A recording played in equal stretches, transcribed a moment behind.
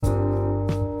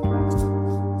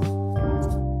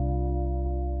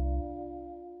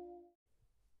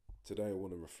Today I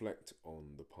want to reflect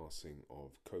on the passing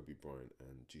of Kobe Bryant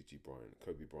and Gigi Bryant.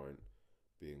 Kobe Bryant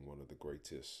being one of the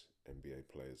greatest NBA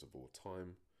players of all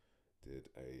time, did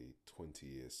a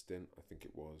 20-year stint, I think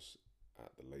it was,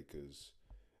 at the Lakers.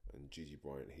 And Gigi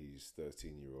Bryant, his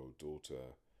 13-year-old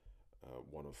daughter,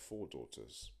 one of four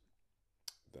daughters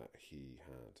that he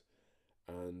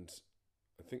had. And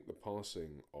I think the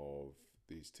passing of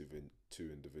these two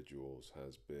individuals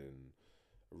has been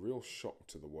a real shock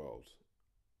to the world.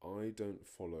 I don't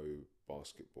follow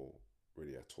basketball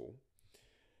really at all,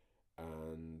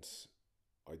 and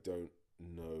I don't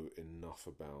know enough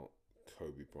about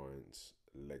Kobe Bryant's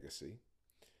legacy.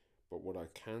 But what I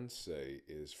can say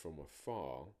is from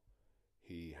afar,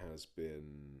 he has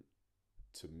been,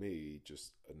 to me,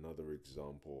 just another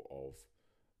example of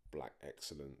black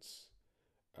excellence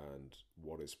and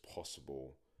what is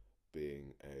possible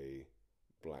being a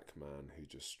black man who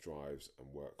just strives and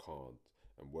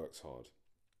works hard.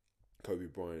 Kobe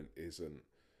Bryant isn't,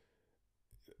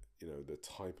 the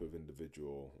type of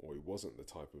individual, or he wasn't the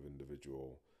type of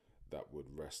individual that would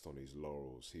rest on his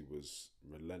laurels. He was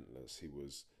relentless. He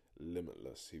was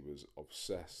limitless. He was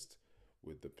obsessed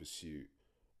with the pursuit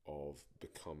of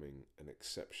becoming an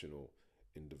exceptional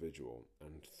individual.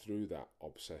 And through that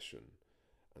obsession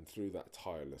and through that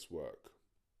tireless work,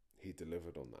 he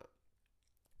delivered on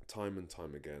that time and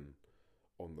time again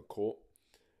on the court,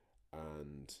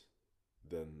 and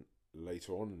then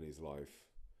later on in his life,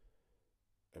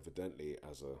 evidently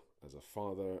as a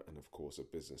father and of course a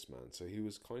businessman. So he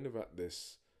was kind of at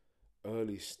this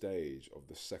early stage of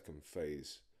the second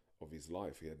phase of his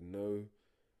life. He had no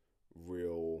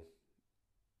real,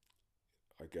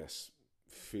 I guess,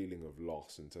 feeling of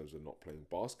loss in terms of not playing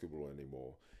basketball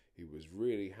anymore. He was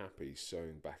really happy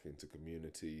sewing back into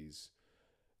communities,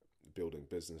 building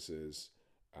businesses,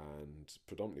 and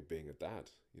predominantly being a dad.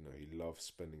 He loved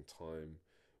spending time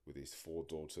with his four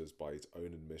daughters. By his own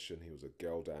admission, he was a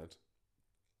girl dad,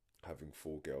 having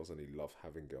four girls, and he loved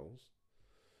having girls.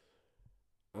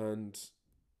 And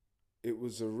it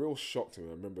was a real shock to me.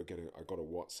 I remember I got a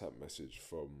WhatsApp message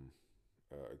from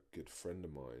a good friend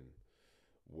of mine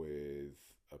with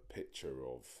a picture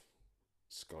of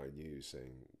Sky News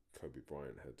saying Kobe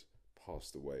Bryant had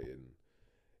passed away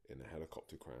in a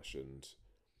helicopter crash. And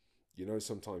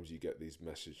sometimes you get these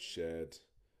messages shared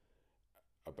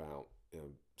about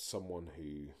someone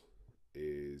who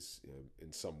is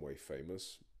in some way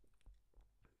famous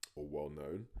or well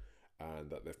known,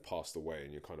 and that they've passed away,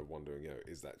 and you're kind of wondering,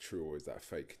 is that true or is that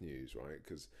fake news, right?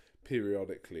 Because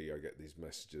periodically I get these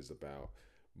messages about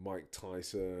Mike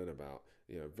Tyson, about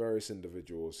various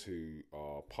individuals who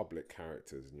are public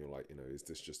characters, and you're like, is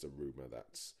this just a rumor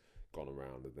that's gone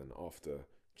around? And then after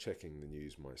checking the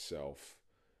news myself,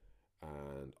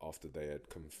 and after they had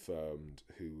confirmed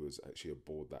who was actually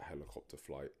aboard that helicopter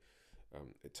flight,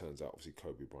 it turns out obviously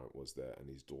Kobe Bryant was there and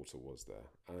his daughter was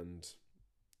there. And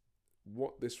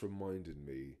what this reminded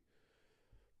me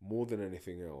more than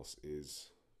anything else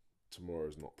is tomorrow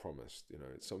is not promised.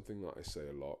 It's something that I say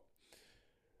a lot,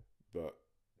 but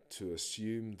to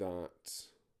assume that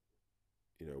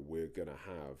we're going to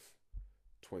have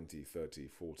 20, 30,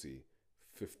 40,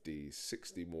 50,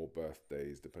 60 more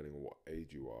birthdays depending on what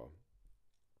age you are,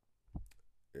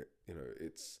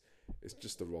 it's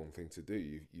just the wrong thing to do.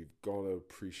 You've got to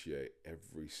appreciate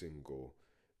every single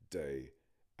day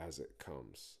as it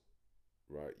comes,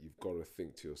 right? You've got to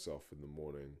think to yourself in the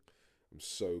morning, I'm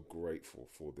so grateful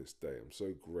for this day. I'm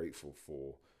so grateful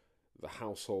for the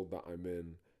household that I'm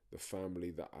in, the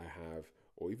family that I have,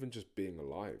 or even just being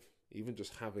alive, even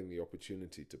just having the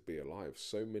opportunity to be alive.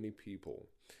 So many people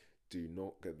do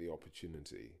not get the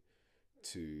opportunity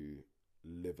to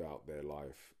live out their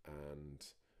life and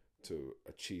to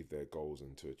achieve their goals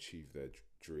and to achieve their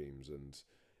dreams. And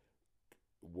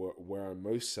where I'm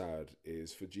most sad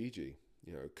is for Gigi.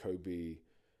 Kobe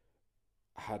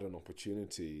had an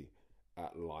opportunity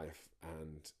at life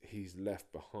and he's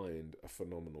left behind a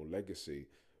phenomenal legacy,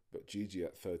 but Gigi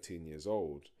at 13 years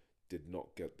old did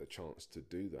not get the chance to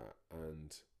do that.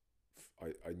 And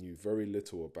I knew very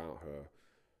little about her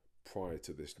prior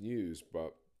to this news,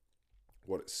 but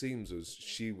what it seems is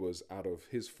she was, out of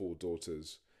his four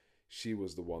daughters, she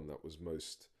was the one that was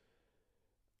most,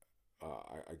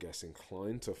 I guess,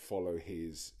 inclined to follow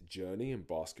his journey in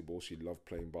basketball. She loved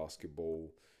playing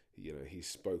basketball. He's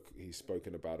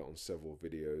spoken about it on several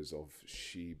videos of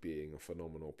she being a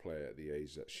phenomenal player at the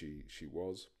age that she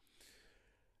was.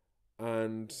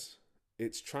 And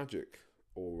it's tragic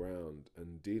all round,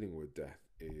 and dealing with death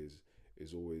is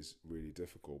always really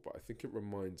difficult. But I think it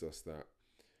reminds us that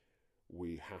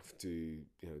we have to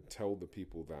tell the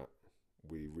people that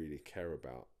we really care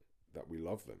about that we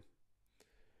love them.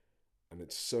 And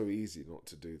it's so easy not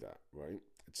to do that, right?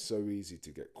 It's so easy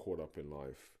to get caught up in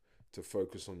life, to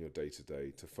focus on your day to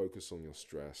day, to focus on your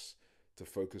stress, to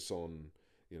focus on,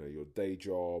 your day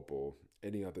job or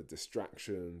any other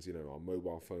distractions, our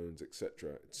mobile phones,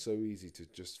 etc. It's so easy to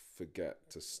just forget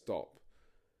to stop,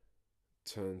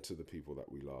 turn to the people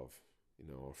that we love,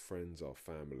 our friends, our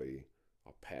family,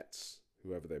 our pets,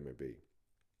 whoever they may be,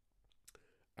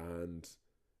 and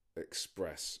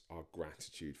express our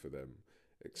gratitude for them,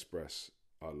 express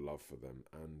our love for them.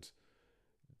 And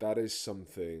that is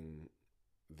something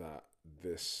that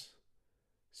this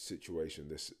situation,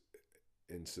 this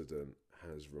incident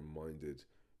has reminded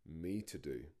me to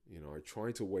do. I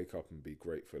try to wake up and be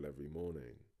grateful every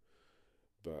morning,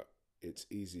 but it's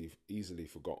easily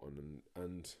forgotten.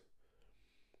 And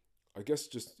I guess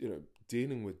just,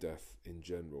 dealing with death in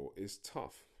general is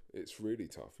tough. It's really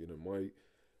tough.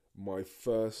 My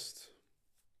first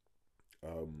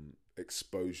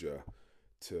exposure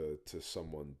to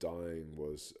someone dying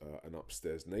was an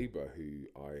upstairs neighbor who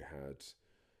I had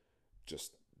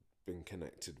just been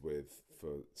connected with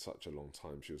for such a long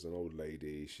time. She was an old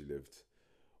lady. She lived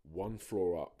one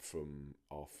floor up from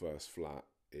our first flat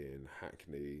in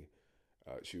Hackney.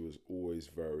 She was always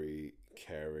very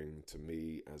caring to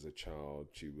me as a child.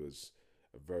 She was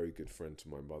a very good friend to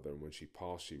my mother, and when she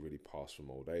passed, she really passed from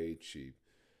old age.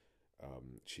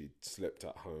 She slipped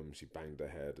at home, she banged her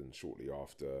head, and shortly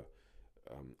after,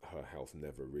 her health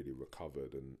never really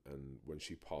recovered. And when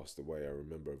she passed away, I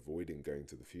remember avoiding going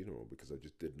to the funeral because I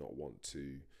just did not want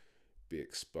to be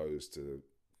exposed to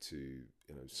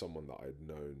someone that I'd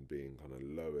known being kind of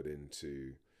lowered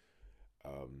into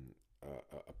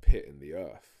a pit in the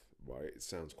earth. Right? It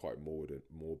sounds quite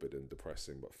morbid and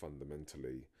depressing, but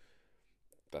fundamentally,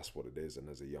 that's what it is. And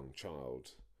as a young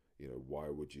child, why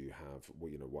would you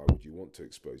want to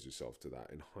expose yourself to that?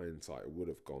 In hindsight, I would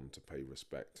have gone to pay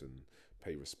respects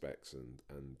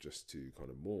and just to kind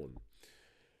of mourn.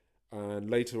 And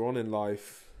later on in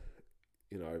life,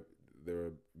 there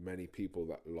are many people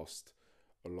that lost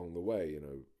along the way.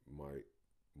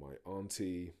 My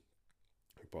auntie,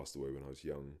 who passed away when I was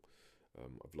young.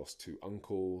 I've lost two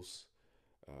uncles.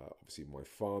 Obviously, my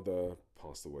father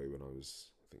passed away when I was,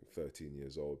 I think, 13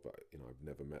 years old, but I've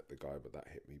never met the guy, but that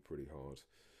hit me pretty hard.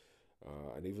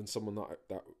 And even someone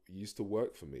that used to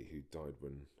work for me, who died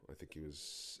when I think he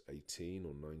was 18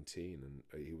 or 19,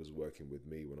 and he was working with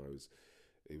me when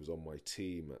he was on my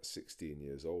team at 16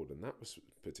 years old, and that was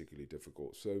particularly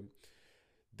difficult. So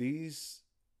these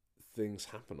things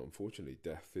happen, unfortunately.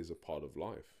 Death is a part of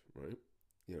life, right?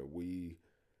 We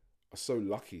are so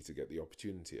lucky to get the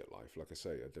opportunity at life. Like I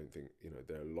say, I don't think,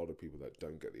 there are a lot of people that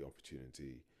don't get the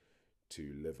opportunity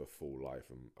to live a full life,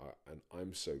 and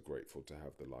I'm so grateful to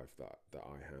have the life that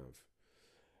I have.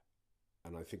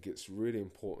 And I think it's really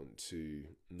important to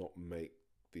not make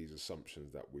these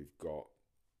assumptions that we've got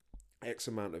X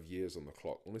amount of years on the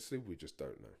clock. Honestly, we just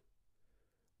don't know.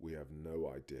 We have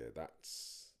no idea.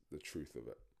 That's the truth of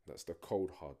it. That's the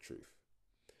cold, hard truth.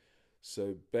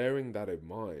 So bearing that in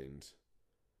mind,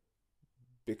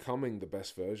 becoming the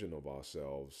best version of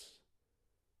ourselves,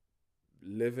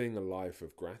 living a life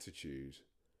of gratitude,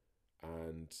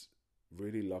 and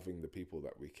really loving the people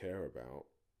that we care about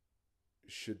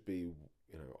should be,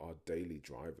 our daily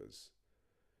drivers.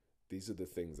 These are the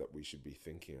things that we should be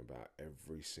thinking about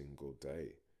every single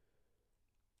day.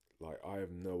 Like, I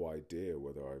have no idea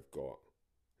whether I've got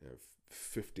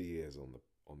 50 years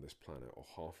on this planet or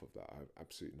half of that. I have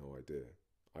absolutely no idea.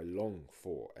 I long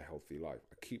for a healthy life.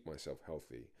 I keep myself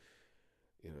healthy.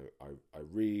 I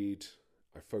read.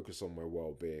 I focus on my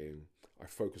well-being. I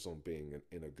focus on being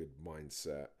in a good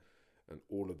mindset, and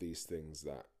all of these things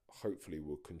that hopefully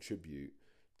will contribute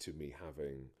to me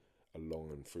having a long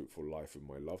and fruitful life with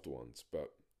my loved ones.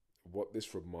 But what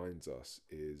this reminds us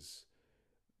is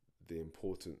the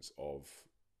importance of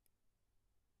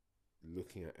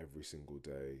looking at every single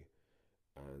day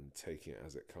and taking it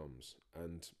as it comes.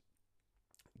 And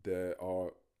there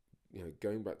are,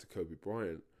 going back to Kobe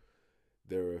Bryant,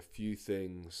 there are a few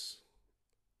things,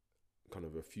 kind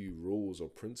of a few rules or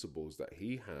principles that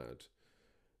he had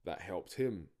that helped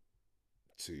him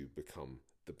to become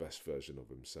the best version of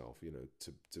himself,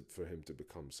 for him to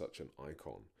become such an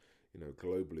icon.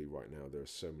 Globally right now, there are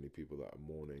so many people that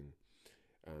are mourning,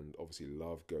 and obviously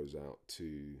love goes out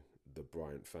to the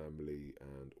Bryant family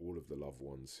and all of the loved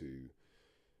ones who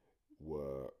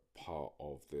were part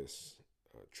of this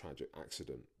tragic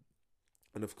accident.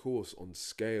 And of course, on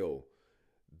scale,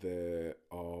 there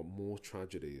are more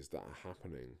tragedies that are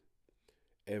happening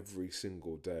every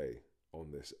single day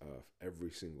on this earth,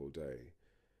 every single day.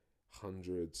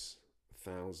 Hundreds,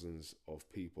 thousands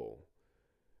of people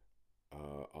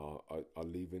are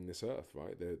leaving this earth,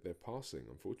 right? They're passing,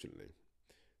 unfortunately.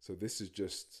 So this is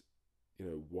just,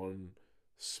 one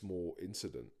small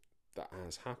incident that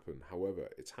has happened. However,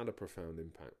 it's had a profound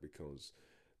impact because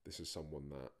this is someone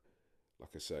that, like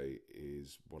I say,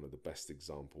 is one of the best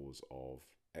examples of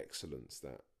excellence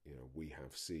that we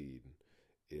have seen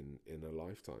in a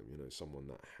lifetime. Someone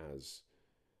that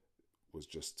was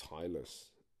just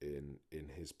tireless in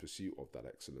his pursuit of that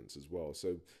excellence as well.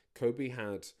 So Kobe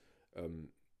had, I'm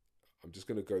just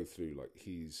going to go through like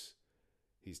his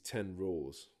 10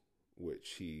 rules,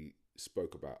 which he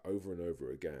spoke about over and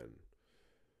over again,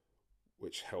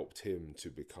 which helped him to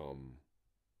become,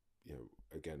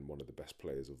 again, one of the best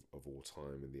players of all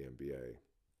time in the NBA.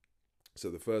 So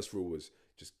the first rule was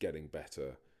just getting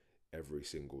better every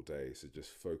single day. So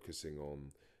just focusing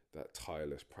on that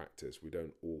tireless practice. We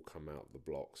don't all come out the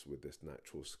blocks with this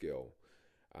natural skill.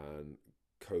 And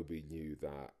Kobe knew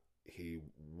that he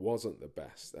wasn't the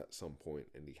best at some point,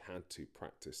 and he had to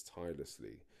practice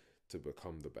tirelessly to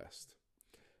become the best.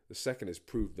 The second is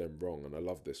prove them wrong, and I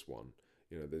love this one.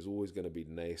 There's always going to be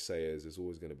naysayers, there's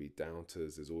always going to be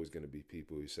doubters, there's always going to be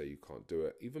people who say you can't do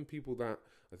it. Even people that,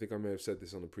 I think I may have said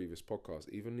this on a previous podcast,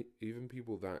 even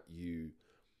people that you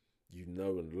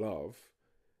know and love,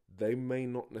 they may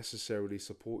not necessarily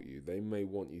support you. They may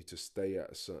want you to stay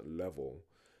at a certain level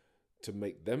to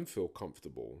make them feel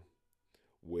comfortable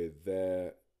with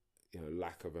their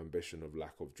lack of ambition, of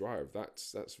lack of drive.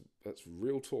 That's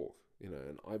real talk,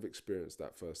 and I've experienced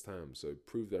that firsthand. So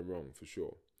prove them wrong for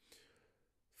sure.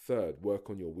 Third, work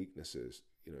on your weaknesses.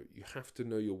 You have to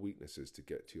know your weaknesses to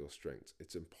get to your strengths.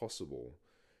 It's impossible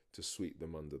to sweep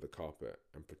them under the carpet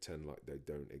and pretend like they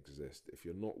don't exist. If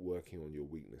you're not working on your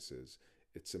weaknesses,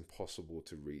 it's impossible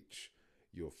to reach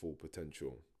your full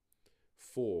potential.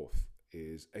 Fourth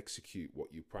is execute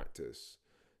what you practice.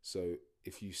 So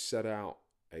if you set out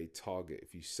a target,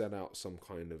 if you set out some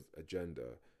kind of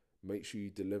agenda, make sure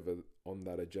you deliver on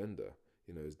that agenda.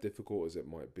 As difficult as it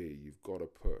might be, you've got to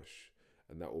push,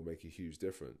 and that will make a huge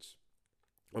difference.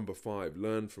 Number 5,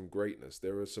 learn from greatness.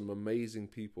 There are some amazing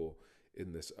people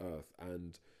in this earth,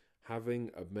 and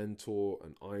having a mentor,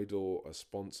 an idol, a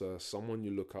sponsor, someone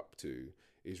you look up to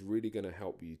is really going to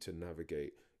help you to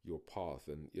navigate your path.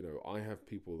 And, I have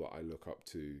people that I look up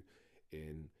to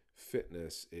in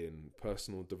fitness, in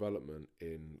personal development,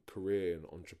 in career and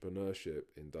entrepreneurship,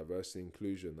 in diversity and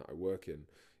inclusion that I work in.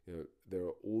 There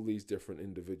are all these different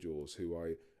individuals who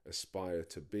I aspire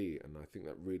to be, and I think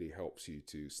that really helps you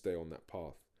to stay on that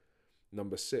path.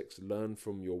 Number 6, learn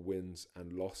from your wins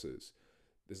and losses.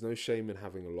 There's no shame in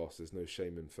having a loss. There's no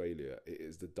shame in failure. It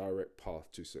is the direct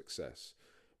path to success.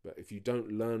 But if you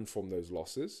don't learn from those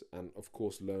losses, and of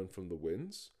course learn from the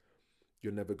wins,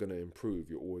 you're never going to improve.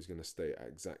 You're always going to stay at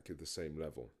exactly the same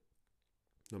level.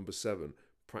 Number 7,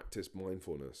 practice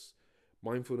mindfulness.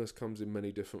 Mindfulness comes in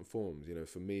many different forms.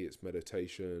 For me, it's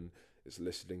meditation, it's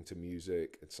listening to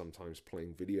music, it's sometimes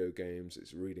playing video games,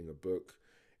 it's reading a book,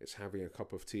 it's having a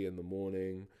cup of tea in the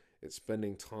morning, it's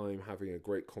spending time having a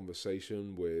great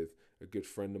conversation with a good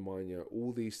friend of mine.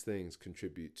 All these things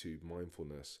contribute to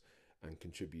mindfulness and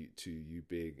contribute to you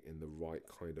being in the right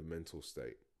kind of mental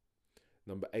state.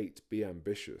 Number 8, be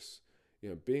ambitious.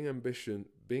 Being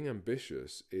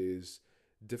ambitious is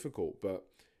difficult, but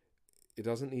it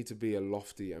doesn't need to be a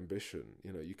lofty ambition.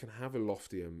 You can have a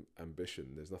lofty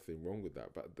ambition. There's nothing wrong with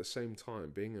that. But at the same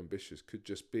time, being ambitious could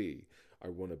just be, I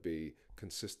want to be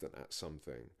consistent at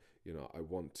something. I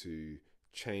want to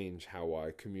change how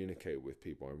I communicate with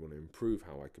people. I want to improve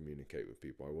how I communicate with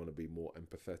people. I want to be more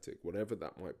empathetic, whatever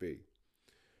that might be.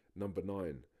 Number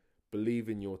 9, believe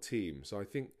in your team. So I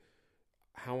think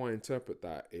how I interpret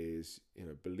that is,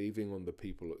 believing in the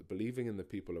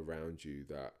people around you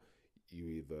that you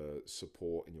either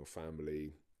support in your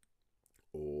family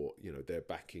or, they're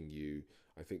backing you.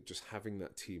 I think just having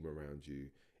that team around you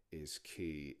is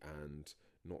key, and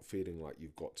not feeling like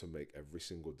you've got to make every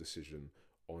single decision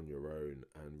on your own,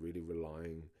 and really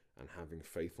relying and having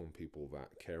faith on people that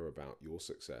care about your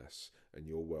success and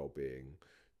your well-being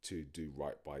to do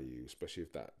right by you, especially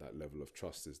if that level of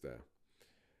trust is there.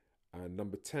 And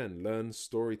number 10, learn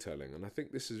storytelling. And I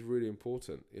think this is really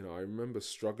important. I remember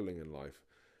struggling in life,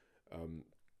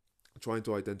 trying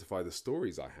to identify the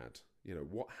stories I had.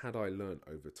 What had I learned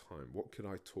over time? What could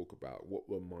I talk about? What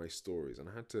were my stories? And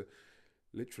I had to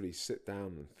literally sit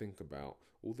down and think about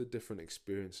all the different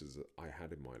experiences that I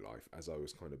had in my life as I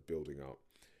was kind of building up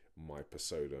my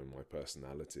persona and my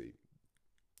personality.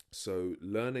 So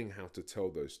learning how to tell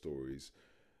those stories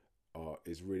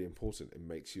is really important. It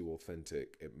makes you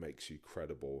authentic. It makes you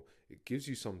credible. It gives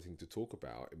you something to talk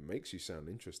about. It makes you sound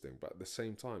interesting. But at the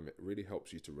same time, it really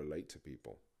helps you to relate to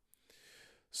people.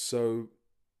 So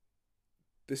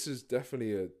this is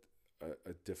definitely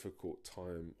a difficult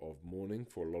time of mourning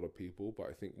for a lot of people, but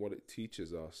I think what it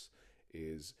teaches us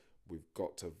is we've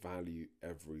got to value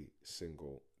every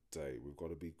single day. We've got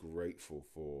to be grateful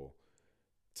for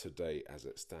today as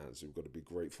it stands. We've got to be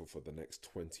grateful for the next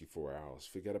 24 hours.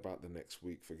 Forget about the next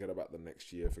week, forget about the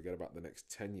next year, forget about the next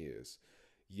 10 years.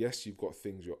 Yes, you've got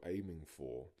things you're aiming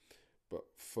for, but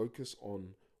focus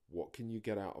on what can you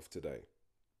get out of today?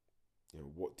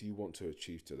 What do you want to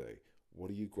achieve today? What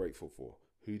are you grateful for?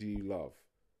 Who do you love?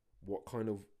 What kind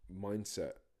of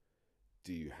mindset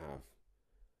do you have?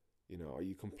 Are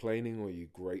you complaining or are you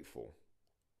grateful?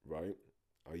 Right?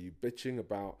 Are you bitching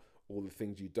about all the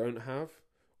things you don't have?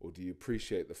 Or do you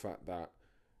appreciate the fact that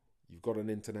you've got an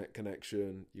internet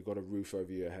connection, you've got a roof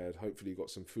over your head, hopefully you've got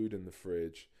some food in the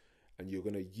fridge, and you're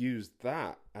going to use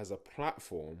that as a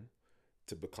platform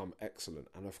to become excellent?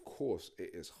 And of course,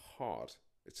 it is hard.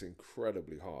 It's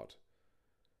incredibly hard.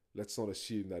 Let's not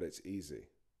assume that it's easy,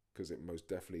 because it most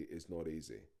definitely is not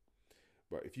easy.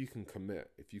 But if you can commit,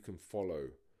 if you can follow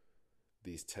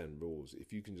these 10 rules,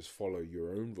 if you can just follow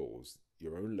your own rules,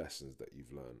 your own lessons that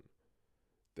you've learned,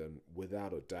 then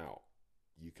without a doubt,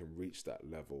 you can reach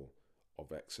that level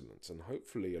of excellence. And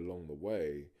hopefully along the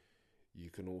way, you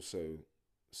can also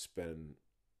spend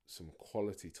some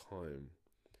quality time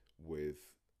with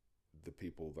the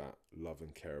people that love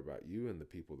and care about you and the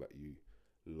people that you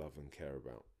love and care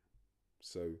about.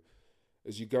 So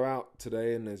as you go out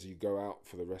today and as you go out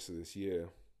for the rest of this year,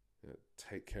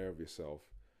 take care of yourself.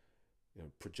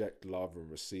 Project love and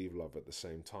receive love at the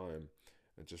same time.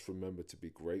 And just remember to be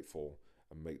grateful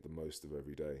and make the most of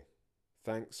every day.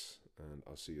 Thanks, and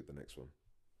I'll see you at the next one.